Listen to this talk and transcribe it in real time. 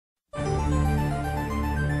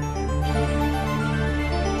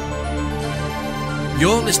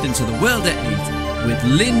You're listening to The World at 8 with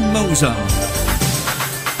Lynne Mozart.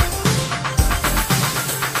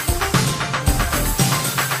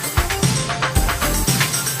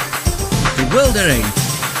 The World at 8,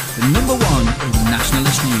 the number one in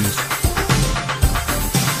nationalist news.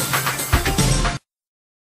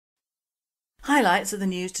 Highlights of the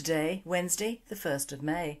news today, Wednesday the 1st of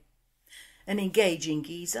May. An engaging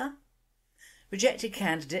geezer. Rejected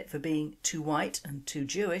candidate for being too white and too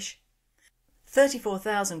Jewish.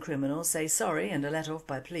 34,000 criminals say sorry and are let off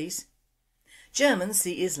by police. Germans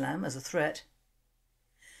see Islam as a threat.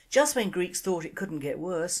 Just when Greeks thought it couldn't get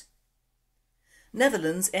worse.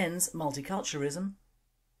 Netherlands ends multiculturalism.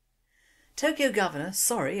 Tokyo governor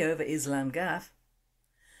sorry over Islam gaffe.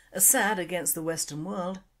 Assad against the Western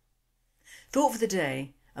world. Thought for the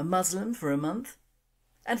day, a Muslim for a month.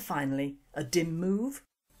 And finally, a dim move.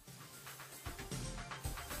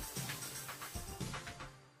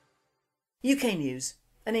 UK News.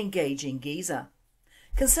 An engaging geezer.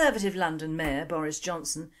 Conservative London Mayor Boris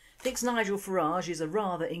Johnson thinks Nigel Farage is a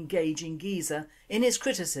rather engaging geezer in his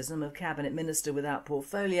criticism of Cabinet Minister without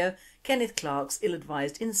portfolio Kenneth Clarke's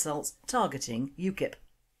ill-advised insults targeting UKIP.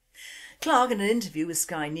 Clarke, in an interview with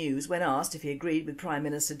Sky News, when asked if he agreed with Prime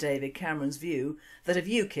Minister David Cameron's view that of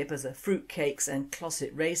UKIP as a fruitcakes and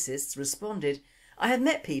closet racists, responded, "I have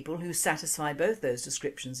met people who satisfy both those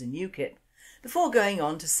descriptions in UKIP," before going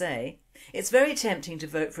on to say, "It's very tempting to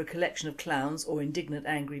vote for a collection of clowns or indignant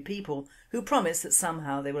angry people who promise that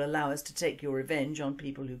somehow they will allow us to take your revenge on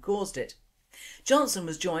people who caused it." Johnson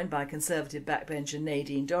was joined by Conservative backbencher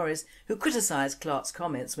Nadine Dorries, who criticised Clarke's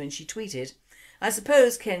comments when she tweeted, "I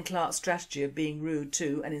suppose Ken Clarke's strategy of being rude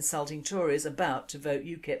to and insulting Tories about to vote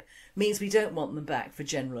UKIP means we don't want them back for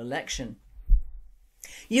general election."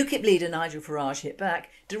 UKIP leader Nigel Farage hit back,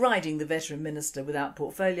 deriding the veteran minister without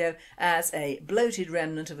portfolio as a bloated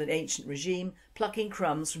remnant of an ancient regime, plucking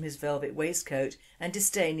crumbs from his velvet waistcoat and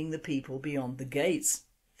disdaining the people beyond the gates.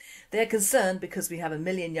 "They're concerned because we have 1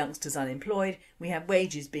 million youngsters unemployed, we have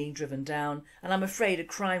wages being driven down, and I'm afraid a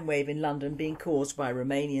crime wave in London being caused by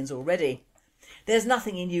Romanians already. There's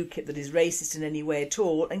nothing in UKIP that is racist in any way at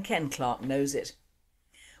all, and Ken Clarke knows it."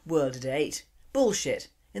 World at 8. Bullshit,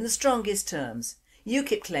 in the strongest terms.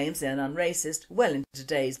 UKIP claims they're non-racist, well into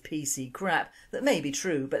today's PC crap that may be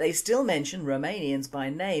true, but they still mention Romanians by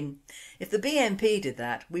name. If the BNP did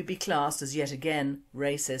that, we'd be classed as yet again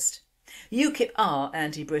racist. UKIP are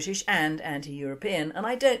anti-British and anti-European, and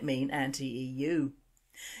I don't mean anti-EU.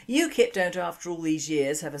 UKIP don't after all these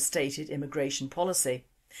years have a stated immigration policy.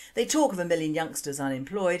 They talk of 1 million youngsters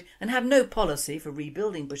unemployed and have no policy for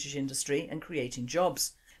rebuilding British industry and creating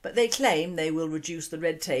jobs. But they claim they will reduce the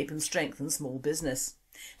red tape and strengthen small business.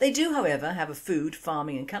 They do, however, have a food,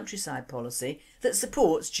 farming and countryside policy that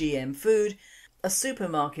supports GM food, a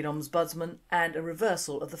supermarket ombudsman and a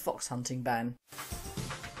reversal of the fox hunting ban.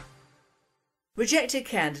 Rejected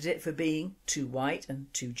candidate for being too white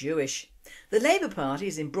and too Jewish. The Labour Party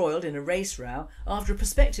is embroiled in a race row after a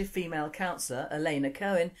prospective female councillor, Elena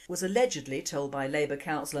Cohen, was allegedly told by Labour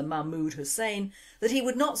councillor Mahmoud Hussain that he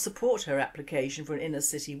would not support her application for an inner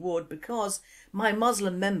city ward because "my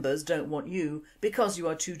Muslim members don't want you because you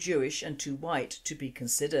are too Jewish and too white to be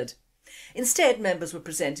considered." Instead, members were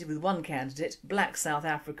presented with one candidate, black South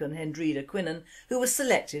African Hendrida Quinan, who was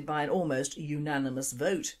selected by an almost unanimous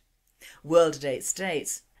vote. World at 8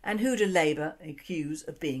 states. And who do Labour accuse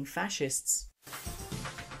of being fascists?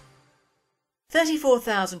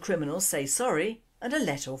 34,000 criminals say sorry and are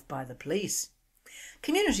let off by the police.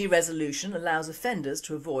 Community resolution allows offenders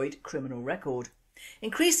to avoid criminal record.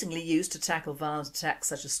 Increasingly used to tackle violent attacks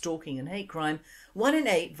such as stalking and hate crime, 1 in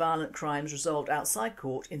 8 violent crimes resolved outside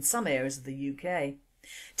court in some areas of the UK.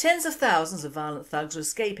 Tens of thousands of violent thugs are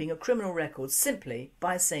escaping a criminal record simply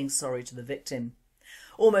by saying sorry to the victim.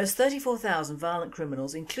 Almost 34,000 violent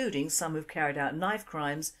criminals, including some who've carried out knife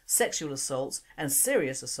crimes, sexual assaults and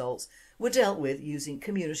serious assaults, were dealt with using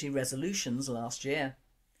community resolutions last year.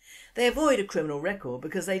 They avoid a criminal record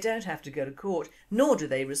because they don't have to go to court, nor do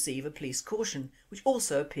they receive a police caution, which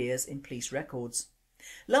also appears in police records.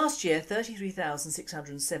 Last year,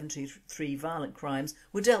 33,673 violent crimes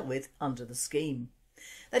were dealt with under the scheme.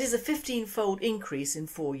 That is a 15-fold increase in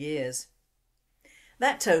 4 years.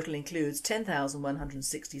 That total includes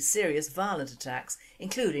 10,160 serious violent attacks,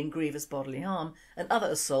 including grievous bodily harm and other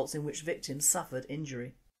assaults in which victims suffered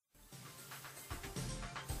injury.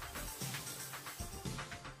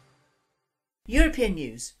 European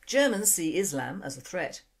news. Germans see Islam as a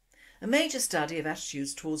threat. A major study of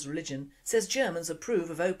attitudes towards religion says Germans approve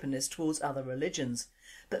of openness towards other religions,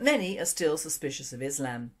 but many are still suspicious of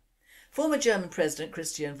Islam. Former German President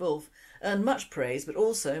Christian Wulff earned much praise but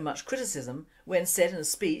also much criticism when said in a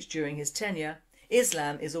speech during his tenure,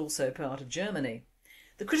 "Islam is also part of Germany."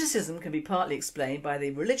 The criticism can be partly explained by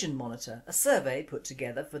the Religion Monitor, a survey put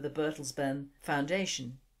together for the Bertelsmann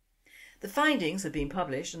Foundation. The findings have been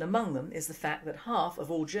published, and among them is the fact that half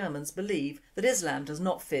of all Germans believe that Islam does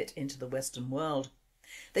not fit into the Western world.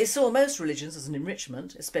 They saw most religions as an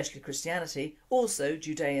enrichment, especially Christianity, also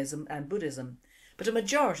Judaism and Buddhism, but a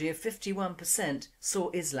majority of 51%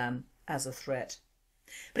 saw Islam as a threat.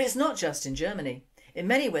 But it's not just in Germany. In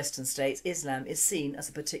many Western states, Islam is seen as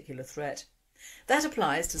a particular threat. That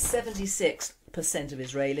applies to 76% of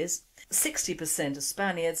Israelis, 60% of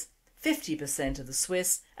Spaniards, 50% of the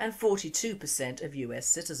Swiss and 42% of US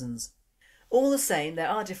citizens. All the same, there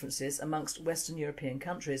are differences amongst Western European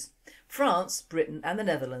countries. France, Britain and the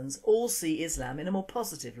Netherlands all see Islam in a more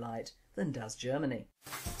positive light than does Germany.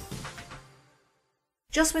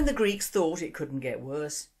 Just when the Greeks thought it couldn't get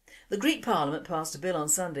worse, the Greek Parliament passed a bill on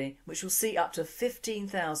Sunday which will see up to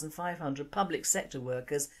 15,500 public sector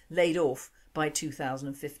workers laid off by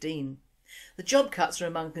 2015. The job cuts are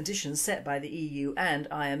among conditions set by the EU and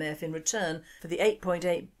IMF in return for the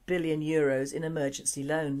 €8.8 billion in emergency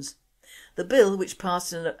loans. The bill, which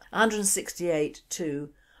passed in a 168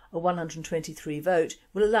 to a 123 vote,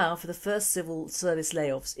 will allow for the first civil service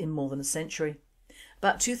layoffs in more than a century.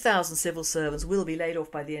 About 2,000 civil servants will be laid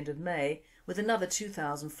off by the end of May, with another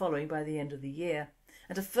 2,000 following by the end of the year,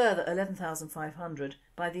 and a further 11,500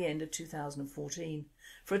 by the end of 2014,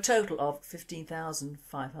 for a total of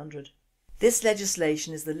 15,500. This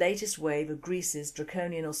legislation is the latest wave of Greece's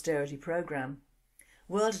draconian austerity programme.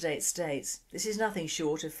 World-to-date states, this is nothing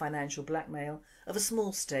short of financial blackmail of a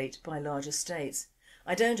small state by larger states.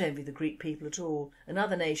 I don't envy the Greek people at all, and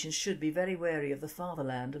other nations should be very wary of the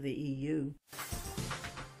fatherland of the EU.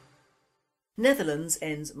 Netherlands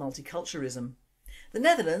ends multiculturalism. The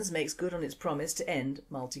Netherlands makes good on its promise to end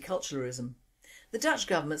multiculturalism. The Dutch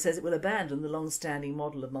government says it will abandon the long-standing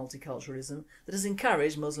model of multiculturalism that has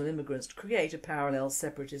encouraged Muslim immigrants to create a parallel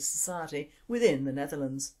separatist society within the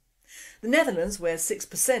Netherlands. The Netherlands, where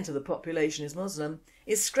 6% of the population is Muslim,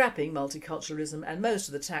 is scrapping multiculturalism and most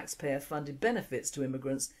of the taxpayer-funded benefits to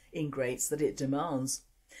immigrants ingrates that it demands.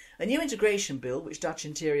 A new integration bill, which Dutch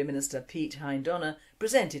Interior Minister Piet Hein Donner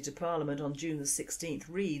presented to Parliament on June the 16th,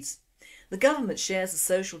 reads: "The government shares the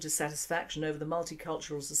social dissatisfaction over the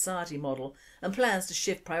multicultural society model and plans to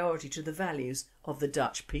shift priority to the values of the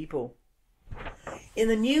Dutch people." In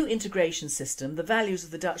the new integration system, the values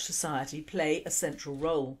of the Dutch society play a central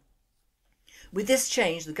role. With this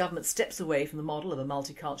change, the government steps away from the model of a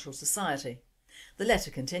multicultural society. The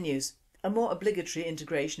letter continues: "A more obligatory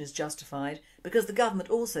integration is justified because the government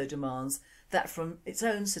also demands that from its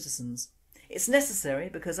own citizens. It's necessary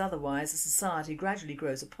because otherwise the society gradually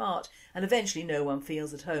grows apart and eventually no one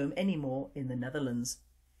feels at home anymore in the Netherlands."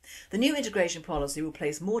 The new integration policy will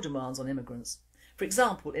place more demands on immigrants. For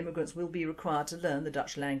example, immigrants will be required to learn the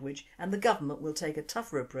Dutch language, and the government will take a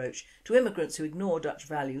tougher approach to immigrants who ignore Dutch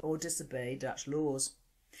values or disobey Dutch laws.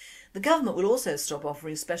 The government will also stop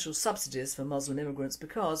offering special subsidies for Muslim immigrants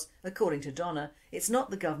because, according to Donner, it's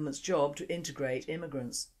not the government's job to integrate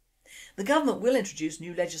immigrants. The government will introduce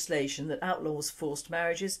new legislation that outlaws forced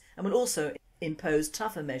marriages and will also impose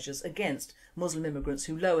tougher measures against Muslim immigrants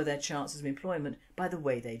who lower their chances of employment by the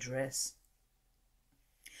way they dress.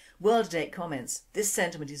 World-to-date comments: "This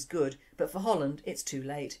sentiment is good, but for Holland it's too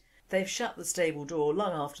late. They've shut the stable door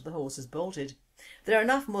long after the horse has bolted. There are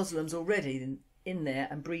enough Muslims already in there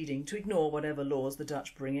and breeding to ignore whatever laws the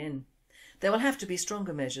Dutch bring in. There will have to be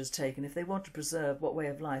stronger measures taken if they want to preserve what way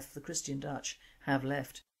of life the Christian Dutch have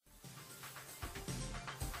left."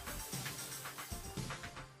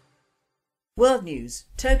 World news: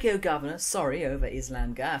 Tokyo governor sorry over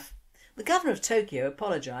Islam gaffe. The governor of Tokyo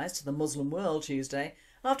apologised to the Muslim world Tuesday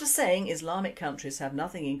after saying Islamic countries have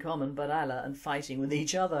nothing in common but Allah and fighting with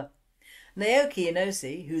each other. Naoki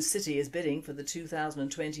Inoue, whose city is bidding for the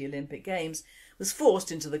 2020 Olympic Games, was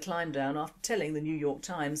forced into the climb down after telling the New York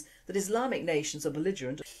Times that Islamic nations are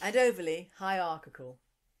belligerent and overly hierarchical.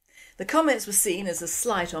 The comments were seen as a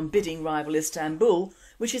slight on bidding rival Istanbul,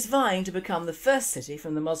 which is vying to become the first city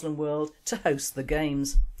from the Muslim world to host the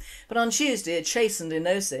Games. But on Tuesday, a chastened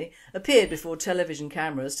Inoue appeared before television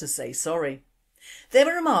cameras to say sorry. "There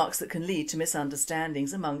were remarks that can lead to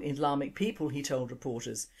misunderstandings among Islamic people," he told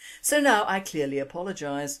reporters, "so now I clearly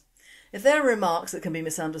apologise. If there are remarks that can be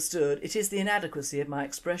misunderstood, it is the inadequacy of my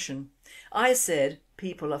expression. I said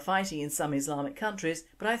people are fighting in some Islamic countries,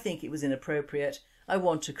 but I think it was inappropriate. I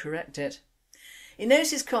want to correct it."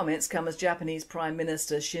 Inouye's comments come as Japanese Prime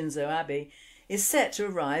Minister Shinzo Abe is set to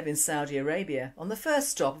arrive in Saudi Arabia on the first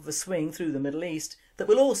stop of a swing through the Middle East that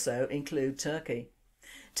will also include Turkey.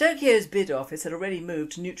 Tokyo's bid office had already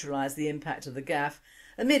moved to neutralise the impact of the gaffe,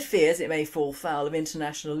 amid fears it may fall foul of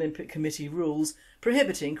International Olympic Committee rules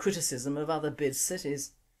prohibiting criticism of other bid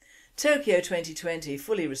cities. Tokyo 2020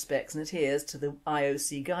 fully respects and adheres to the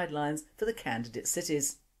IOC guidelines for the candidate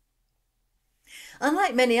cities.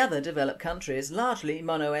 Unlike many other developed countries, largely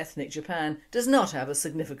mono-ethnic Japan does not have a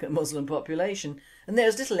significant Muslim population, and there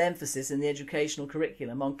is little emphasis in the educational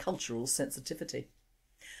curriculum on cultural sensitivity.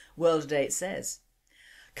 World Date says,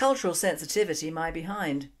 "Cultural sensitivity my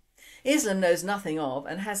behind. Islam knows nothing of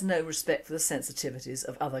and has no respect for the sensitivities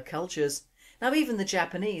of other cultures. Now even the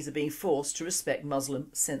Japanese are being forced to respect Muslim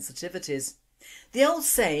sensitivities. The old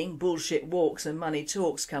saying, bullshit walks and money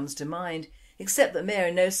talks, comes to mind, except that Mayor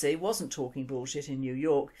Inose wasn't talking bullshit in New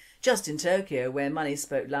York, just in Tokyo where money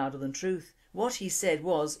spoke louder than truth. What he said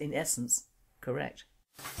was, in essence, correct."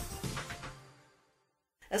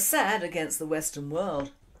 Assad against the Western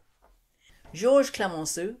world. Georges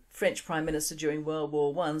Clemenceau, French Prime Minister during World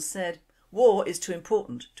War I, said, "War is too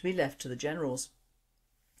important to be left to the generals."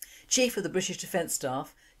 Chief of the British Defence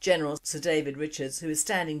Staff, General Sir David Richards, who is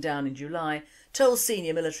standing down in July, told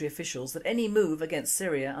senior military officials that any move against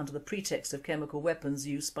Syria under the pretext of chemical weapons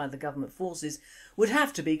use by the government forces would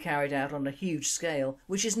have to be carried out on a huge scale,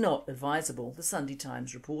 which is not advisable, the Sunday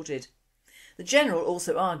Times reported. The general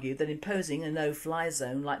also argued that imposing a no-fly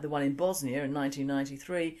zone like the one in Bosnia in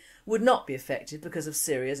 1993 would not be effective because of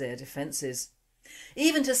Syria's air defences.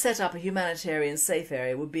 Even to set up a humanitarian safe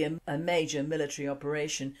area would be a major military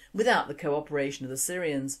operation without the cooperation of the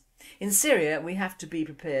Syrians. In Syria we have to be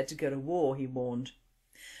prepared to go to war, he warned.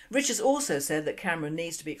 Richards also said that Cameron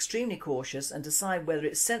needs to be extremely cautious and decide whether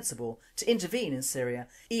it's sensible to intervene in Syria,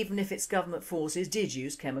 even if its government forces did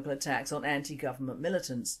use chemical attacks on anti-government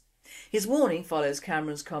militants. His warning follows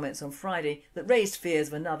Cameron's comments on Friday that raised fears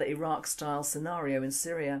of another Iraq-style scenario in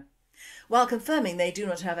Syria. While confirming they do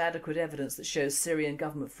not have adequate evidence that shows Syrian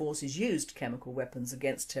government forces used chemical weapons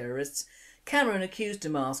against terrorists, Cameron accused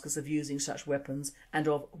Damascus of using such weapons and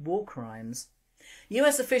of war crimes.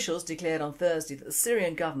 US officials declared on Thursday that the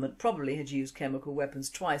Syrian government probably had used chemical weapons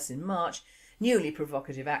twice in March, newly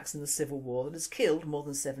provocative acts in the civil war that has killed more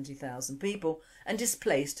than 70,000 people and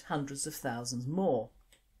displaced hundreds of thousands more.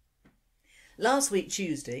 Last week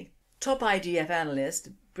Tuesday, top IDF analyst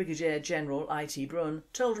Brigadier General I.T. Brunn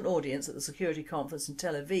told an audience at the security conference in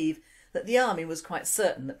Tel Aviv that the army was quite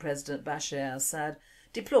certain that President Bashar al-Assad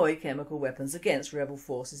deployed chemical weapons against rebel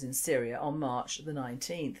forces in Syria on March the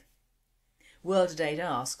 19th. World Date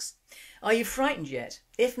asks, "Are you frightened yet?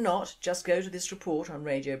 If not, just go to this report on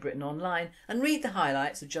Radio Britain Online and read the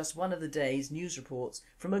highlights of just one of the day's news reports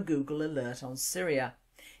from a Google alert on Syria.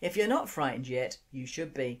 If you're not frightened yet, you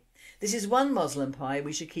should be. This is one Muslim pie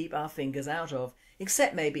we should keep our fingers out of,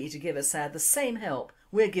 except maybe to give Assad the same help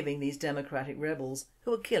we're giving these democratic rebels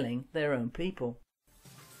who are killing their own people."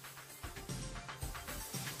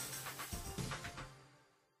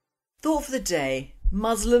 Thought for the day,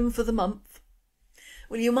 Muslim for the month.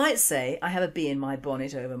 Well, you might say I have a bee in my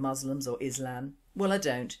bonnet over Muslims or Islam. Well, I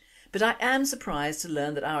don't, but I am surprised to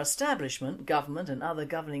learn that our establishment, government and other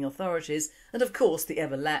governing authorities, and of course the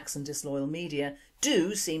ever lax and disloyal media,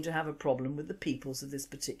 do seem to have a problem with the peoples of this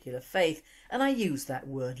particular faith, and I use that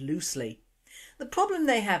word loosely. The problem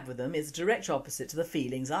they have with them is direct opposite to the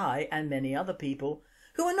feelings I and many other people,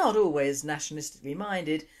 who are not always nationalistically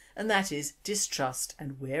minded, and that is distrust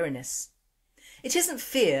and wariness. It isn't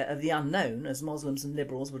fear of the unknown, as Muslims and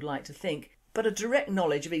liberals would like to think, but a direct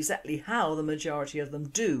knowledge of exactly how the majority of them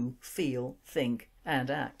do feel, think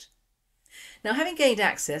and act. Now, having gained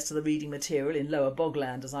access to the reading material in Lower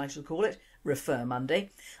Bogland, as I shall call it, Refer Monday,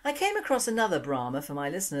 I came across another Brahma for my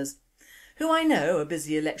listeners, who I know are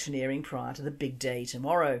busy electioneering prior to the big day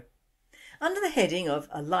tomorrow. Under the heading of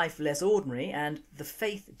A Life Less Ordinary and The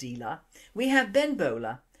Faith Dealer, we have Ben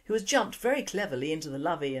Bowler, who has jumped very cleverly into the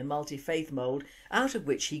lovey and multi-faith mould, out of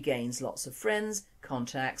which he gains lots of friends,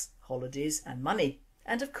 contacts, holidays and money,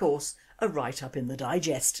 and of course a write-up in the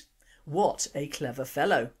Digest. What a clever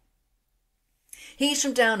fellow. He's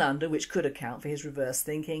from down under, which could account for his reverse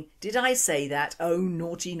thinking. Did I say that? Oh,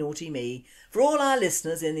 naughty, naughty me. For all our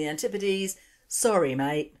listeners in the Antipodes, sorry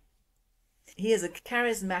mate. He is a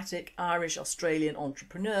charismatic Irish-Australian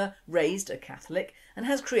entrepreneur, raised a Catholic, and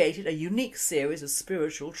has created a unique series of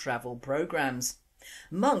spiritual travel programmes.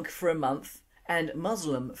 Monk for a Month and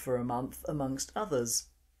Muslim for a Month, amongst others.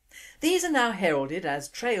 These are now heralded as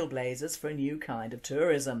trailblazers for a new kind of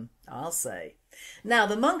tourism, I'll say. Now,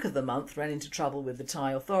 the Monk of the Month ran into trouble with the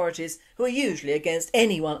Thai authorities, who are usually against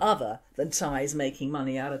anyone other than Thais making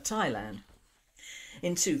money out of Thailand.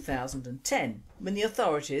 in 2010 when the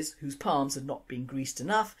authorities, whose palms had not been greased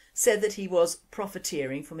enough, said that he was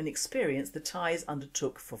profiteering from an experience the Thais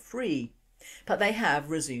undertook for free. But they have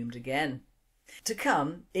resumed again. To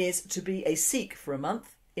come is to be a Sikh for a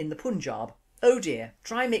month in the Punjab. Oh dear,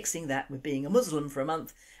 try mixing that with being a Muslim for a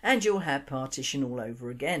month and you'll have partition all over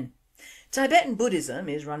again. Tibetan Buddhism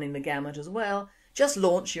is running the gamut as well. Just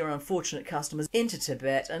launch your unfortunate customers into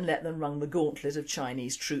Tibet and let them run the gauntlet of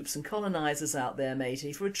Chinese troops and colonisers out there,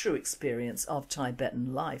 matey, for a true experience of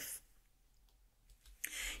Tibetan life.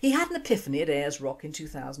 He had an epiphany at Ayers Rock in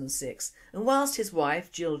 2006, and whilst his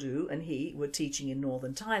wife Jildu and he were teaching in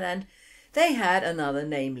northern Thailand, they had another,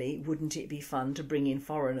 namely, wouldn't it be fun to bring in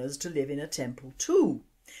foreigners to live in a temple too?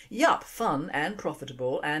 Yup, fun and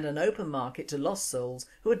profitable and an open market to lost souls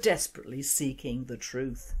who are desperately seeking the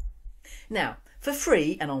truth. Now, for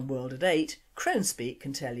free and on World at 8, Cronespeak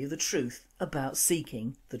can tell you the truth about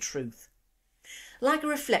seeking the truth. Like a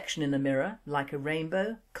reflection in a mirror, like a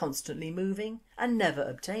rainbow, constantly moving and never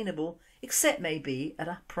obtainable, except maybe at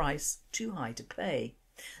a price too high to pay.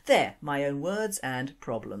 There, my own words and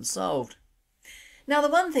problem solved. Now the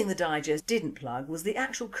one thing the digest didn't plug was the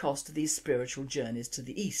actual cost of these spiritual journeys to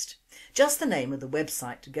the East. Just the name of the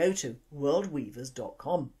website to go to,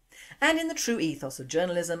 worldweavers.com. And in the true ethos of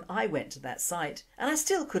journalism, I went to that site and I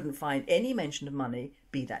still couldn't find any mention of money,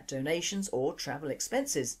 be that donations or travel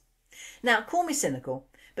expenses. Now call me cynical,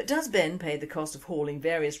 but does Ben pay the cost of hauling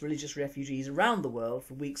various religious refugees around the world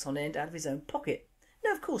for weeks on end out of his own pocket?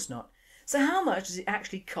 No, of course not. So how much does it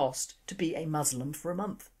actually cost to be a Muslim for a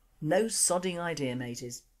month? No sodding idea,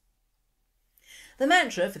 mateys. The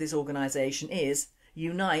mantra for this organisation is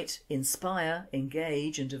unite, inspire,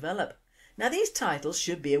 engage and develop. Now these titles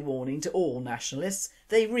should be a warning to all nationalists.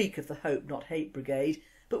 They reek of the Hope Not Hate Brigade,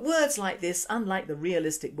 but words like this, unlike the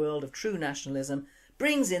realistic world of true nationalism,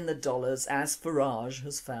 brings in the dollars, as Farage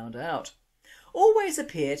has found out. Always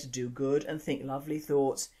appear to do good and think lovely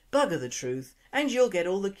thoughts, bugger the truth, and you'll get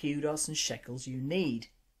all the kudos and shekels you need.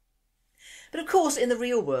 But of course in the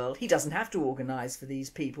real world he doesn't have to organise for these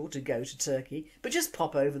people to go to Turkey, but just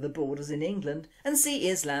pop over the borders in England and see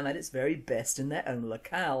Islam at its very best in their own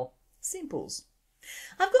locale. Simples.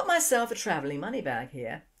 I've got myself a travelling money bag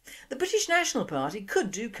here. The British National Party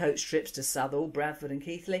could do coach trips to Southall, Bradford and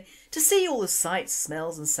Keighley to see all the sights,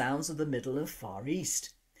 smells and sounds of the Middle and Far East.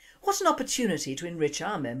 What an opportunity to enrich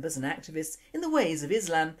our members and activists in the ways of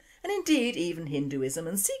Islam and indeed even Hinduism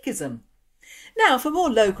and Sikhism. Now for more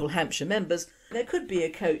local Hampshire members, there could be a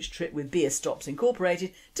coach trip with beer stops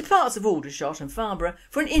incorporated to parts of Aldershot and Farnborough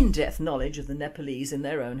for an in-depth knowledge of the Nepalese in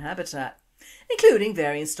their own habitat, including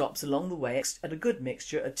varying stops along the way at a good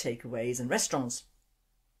mixture of takeaways and restaurants.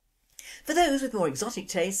 For those with more exotic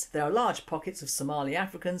tastes, there are large pockets of Somali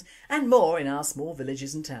Africans and more in our small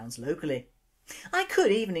villages and towns locally. I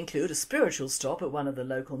could even include a spiritual stop at one of the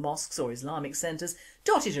local mosques or Islamic centres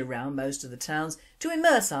dotted around most of the towns to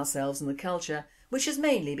immerse ourselves in the culture which has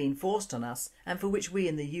mainly been forced on us and for which we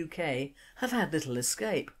in the UK have had little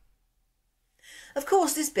escape. Of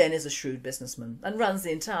course this Ben is a shrewd businessman and runs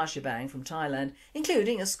the entire shebang from Thailand,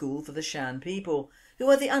 including a school for the Shan people, who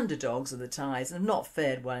are the underdogs of the Thais and have not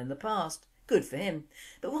fared well in the past. Good for him.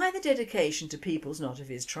 But why the dedication to peoples not of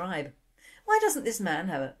his tribe? Why doesn't this man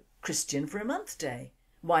have a Christian for a month day?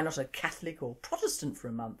 Why not a Catholic or Protestant for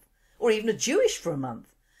a month? Or even a Jewish for a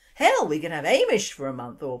month? Hell, we can have Amish for a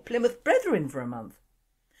month or Plymouth Brethren for a month.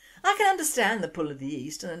 I can understand the pull of the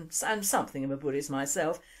East, and I'm something of a Buddhist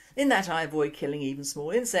myself, in that I avoid killing even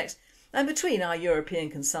small insects, and between our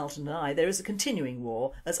European consultant and I there is a continuing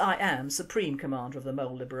war, as I am Supreme Commander of the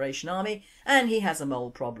Mole Liberation Army and he has a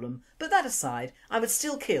mole problem, but that aside, I would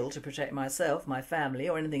still kill to protect myself, my family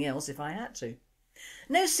or anything else if I had to.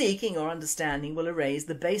 No seeking or understanding will erase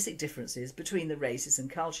the basic differences between the races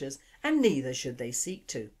and cultures, and neither should they seek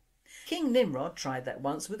to. King Nimrod tried that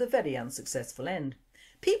once with a very unsuccessful end.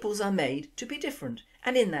 Peoples are made to be different,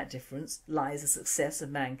 and in that difference lies the success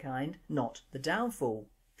of mankind, not the downfall.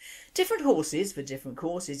 Different horses for different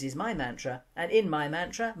courses is my mantra, and in my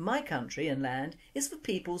mantra, my country and land is for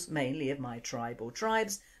peoples mainly of my tribe or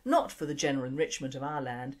tribes, not for the general enrichment of our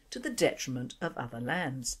land to the detriment of other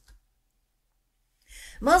lands.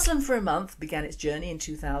 Muslim for a Month began its journey in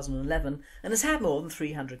 2011 and has had more than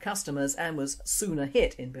 300 customers and was soon a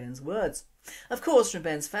hit in Ben's words. Of course from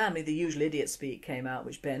Ben's family the usual idiot speak came out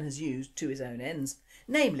which Ben has used to his own ends,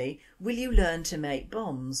 namely, will you learn to make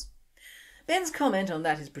bombs? Ben's comment on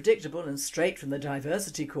that is predictable and straight from the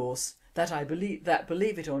diversity course that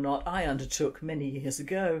believe it or not I undertook many years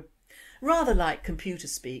ago. Rather like computer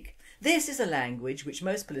speak, this is a language which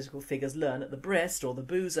most political figures learn at the breast or the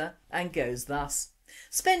boozer and goes thus.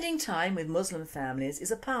 Spending time with Muslim families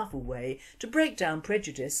is a powerful way to break down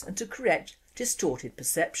prejudice and to correct distorted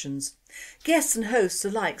perceptions. Guests and hosts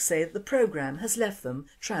alike say that the programme has left them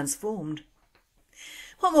transformed.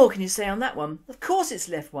 What more can you say on that one? Of course it's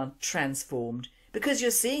left one transformed, because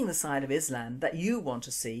you're seeing the side of Islam that you want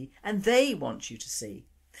to see and they want you to see.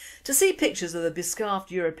 To see pictures of the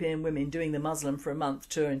bescarfed European women doing the Muslim for a month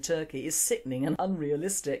tour in Turkey is sickening and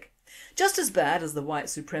unrealistic. Just as bad as the white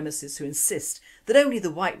supremacists who insist that only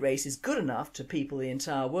the white race is good enough to people the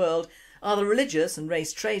entire world are the religious and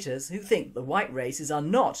race traitors who think the white races are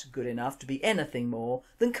not good enough to be anything more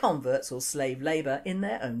than converts or slave labour in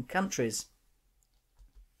their own countries.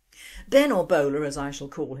 Ben, or Bowler as I shall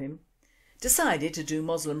call him, decided to do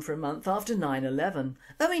Muslim for a month after 9/11,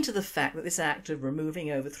 owing to the fact that this act of removing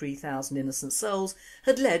over 3,000 innocent souls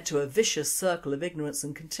had led to a vicious circle of ignorance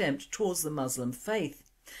and contempt towards the Muslim faith.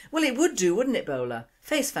 Well, it would do, wouldn't it, Bowler?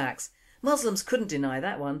 Face facts. Muslims couldn't deny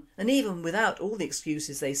that one, and even without all the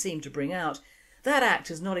excuses they seem to bring out, that act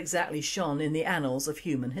has not exactly shone in the annals of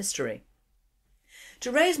human history.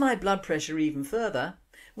 To raise my blood pressure even further,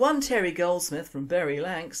 one Terry Goldsmith from Bury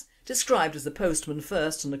Lancs, described as the postman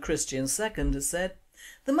first and the Christian second, has said,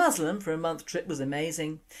 "The Muslim for a month trip was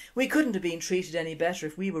amazing. We couldn't have been treated any better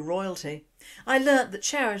if we were royalty. I learnt that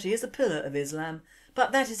charity is a pillar of Islam,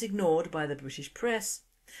 but that is ignored by the British press.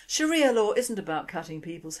 Sharia law isn't about cutting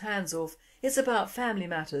people's hands off, it's about family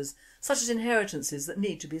matters, such as inheritances that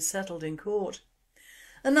need to be settled in court."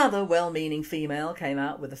 Another well-meaning female came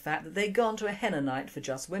out with the fact that they'd gone to a henna night for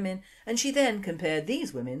just women, and she then compared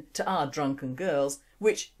these women to our drunken girls,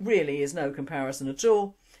 which really is no comparison at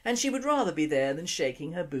all, and she would rather be there than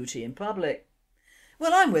shaking her booty in public.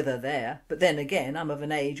 Well, I'm with her there, but then again I'm of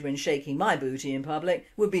an age when shaking my booty in public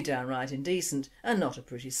would be downright indecent and not a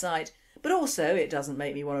pretty sight, but also it doesn't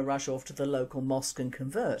make me want to rush off to the local mosque and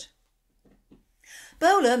convert.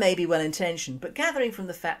 Bowler may be well intentioned, but gathering from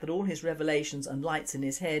the fact that all his revelations and lights in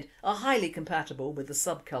his head are highly compatible with the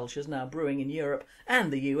subcultures now brewing in Europe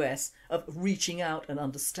and the US of reaching out and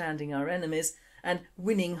understanding our enemies and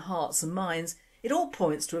winning hearts and minds, it all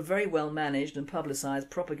points to a very well managed and publicised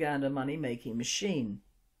propaganda money making machine.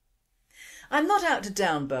 I'm not out to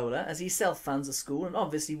down Bowler, as he self-funds a school and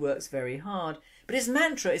obviously works very hard, but his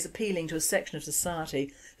mantra is appealing to a section of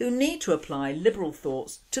society who need to apply liberal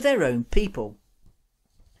thoughts to their own people.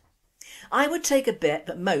 I would take a bet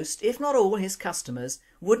that most, if not all, his customers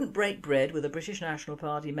wouldn't break bread with a British National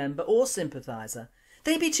Party member or sympathiser.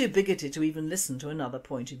 They'd be too bigoted to even listen to another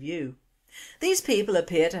point of view. These people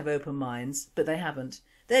appear to have open minds, but they haven't.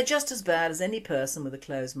 They're just as bad as any person with a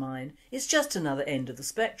closed mind. It's just another end of the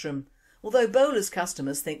spectrum. Although Bowler's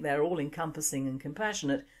customers think they're all-encompassing and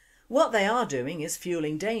compassionate, what they are doing is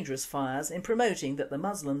fuelling dangerous fires in promoting that the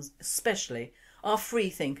Muslims especially are free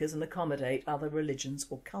thinkers and accommodate other religions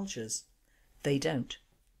or cultures. They don't.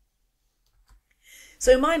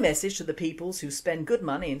 So my message to the peoples who spend good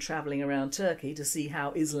money in travelling around Turkey to see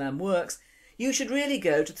how Islam works: you should really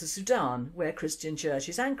go to the Sudan, where Christian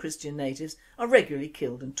churches and Christian natives are regularly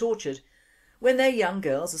killed and tortured, when their young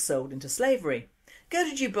girls are sold into slavery. Go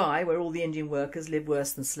to Dubai, where all the Indian workers live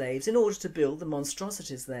worse than slaves in order to build the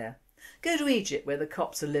monstrosities there. Go to Egypt, where the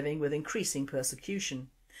Copts are living with increasing persecution.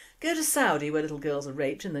 Go to Saudi, where little girls are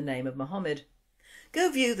raped in the name of Muhammad. Go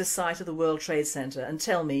view the site of the World Trade Center and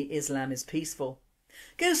tell me Islam is peaceful.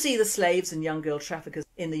 Go see the slaves and young girl traffickers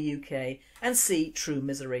in the UK and see true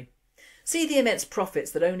misery. See the immense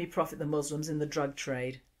profits that only profit the Muslims in the drug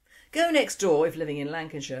trade. Go next door, if living in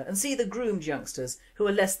Lancashire, and see the groomed youngsters who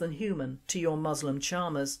are less than human to your Muslim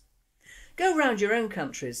charmers. Go round your own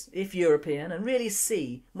countries, if European, and really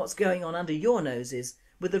see what's going on under your noses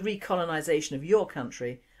with the recolonisation of your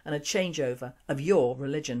country and a changeover of your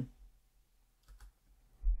religion.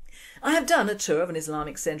 I have done a tour of an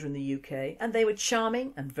Islamic centre in the UK, and they were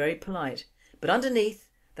charming and very polite, but underneath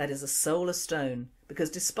that is a soulless stone, because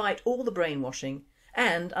despite all the brainwashing,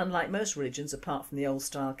 and unlike most religions apart from the old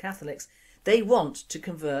style Catholics, they want to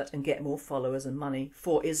convert and get more followers and money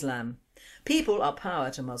for Islam. People are power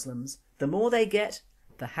to Muslims. The more they get,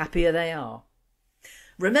 the happier they are.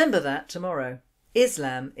 Remember that tomorrow.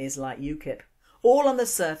 Islam is like UKIP. All on the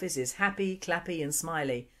surface is happy, clappy and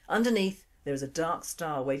smiley. Underneath there is a dark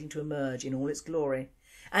star waiting to emerge in all its glory,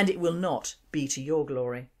 and it will not be to your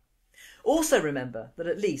glory. Also remember that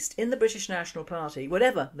at least in the British National Party,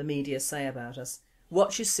 whatever the media say about us,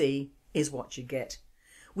 what you see is what you get.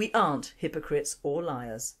 We aren't hypocrites or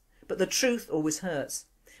liars, but the truth always hurts,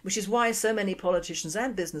 which is why so many politicians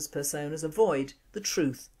and business personas avoid the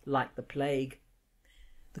truth like the plague.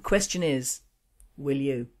 The question is, will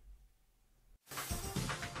you?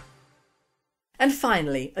 And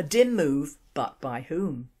finally, a dim move But by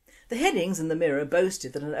whom? The headings in the Mirror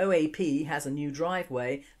boasted that an OAP has a new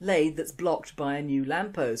driveway laid that's blocked by a new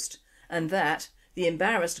lamppost, and that the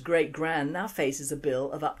embarrassed great-gran now faces a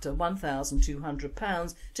bill of up to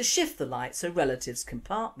 £1,200 to shift the light so relatives can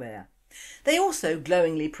park there. They also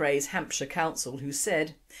glowingly praise Hampshire Council, who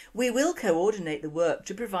said, "We will coordinate the work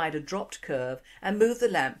to provide a dropped curve and move the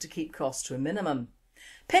lamp to keep costs to a minimum."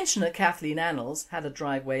 Pensioner Kathleen Annals had a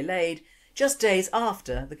driveway laid just days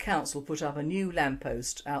after the council put up a new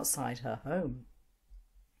lamppost outside her home.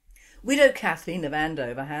 Widow Kathleen of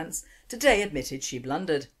Andover, Hants, today admitted she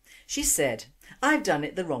blundered. She said, "I've done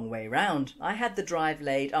it the wrong way round. I had the drive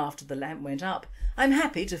laid after the lamp went up. I'm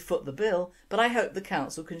happy to foot the bill, but I hope the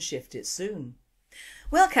council can shift it soon."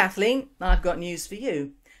 Well, Kathleen, I've got news for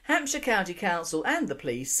you. Hampshire County Council and the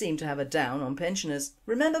police seem to have a down on pensioners.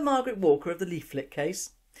 Remember Margaret Walker of the leaflet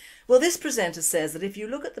case? Well, this presenter says that if you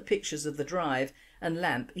look at the pictures of the drive and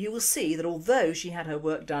lamp, you will see that although she had her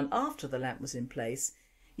work done after the lamp was in place,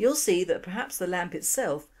 you'll see that perhaps the lamp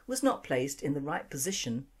itself was not placed in the right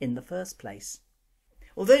position in the first place.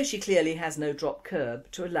 Although she clearly has no drop curb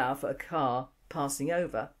to allow for a car passing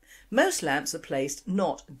over, most lamps are placed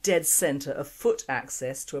not dead centre of foot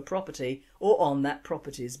access to a property or on that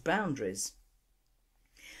property's boundaries.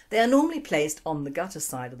 They are normally placed on the gutter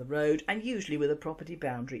side of the road and usually with a property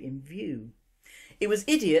boundary in view. It was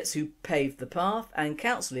idiots who paved the path and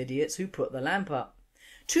council idiots who put the lamp up.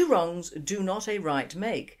 Two wrongs do not a right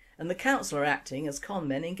make, and the council are acting as con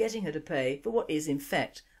men in getting her to pay for what is in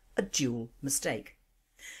fact a dual mistake.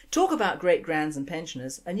 Talk about great-grands and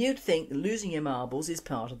pensioners and you'd think that losing your marbles is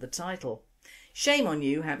part of the title. Shame on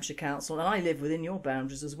you, Hampshire Council, and I live within your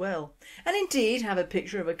boundaries as well, and indeed have a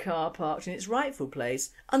picture of a car parked in its rightful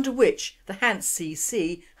place under which the Hants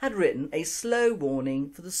CC had written a slow warning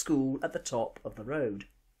for the school at the top of the road.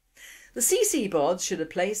 The CC bods should have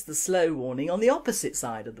placed the slow warning on the opposite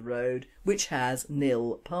side of the road, which has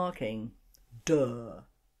nil parking. Duh.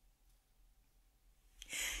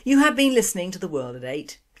 You have been listening to The World at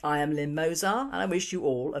 8. I am Lynne Mozart and I wish you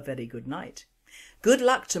all a very good night. Good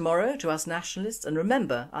luck tomorrow to us nationalists, and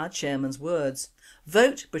remember our chairman's words.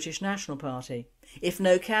 Vote British National Party. If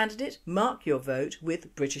no candidate, mark your vote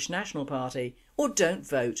with British National Party, or don't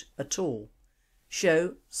vote at all.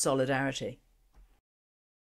 Show solidarity.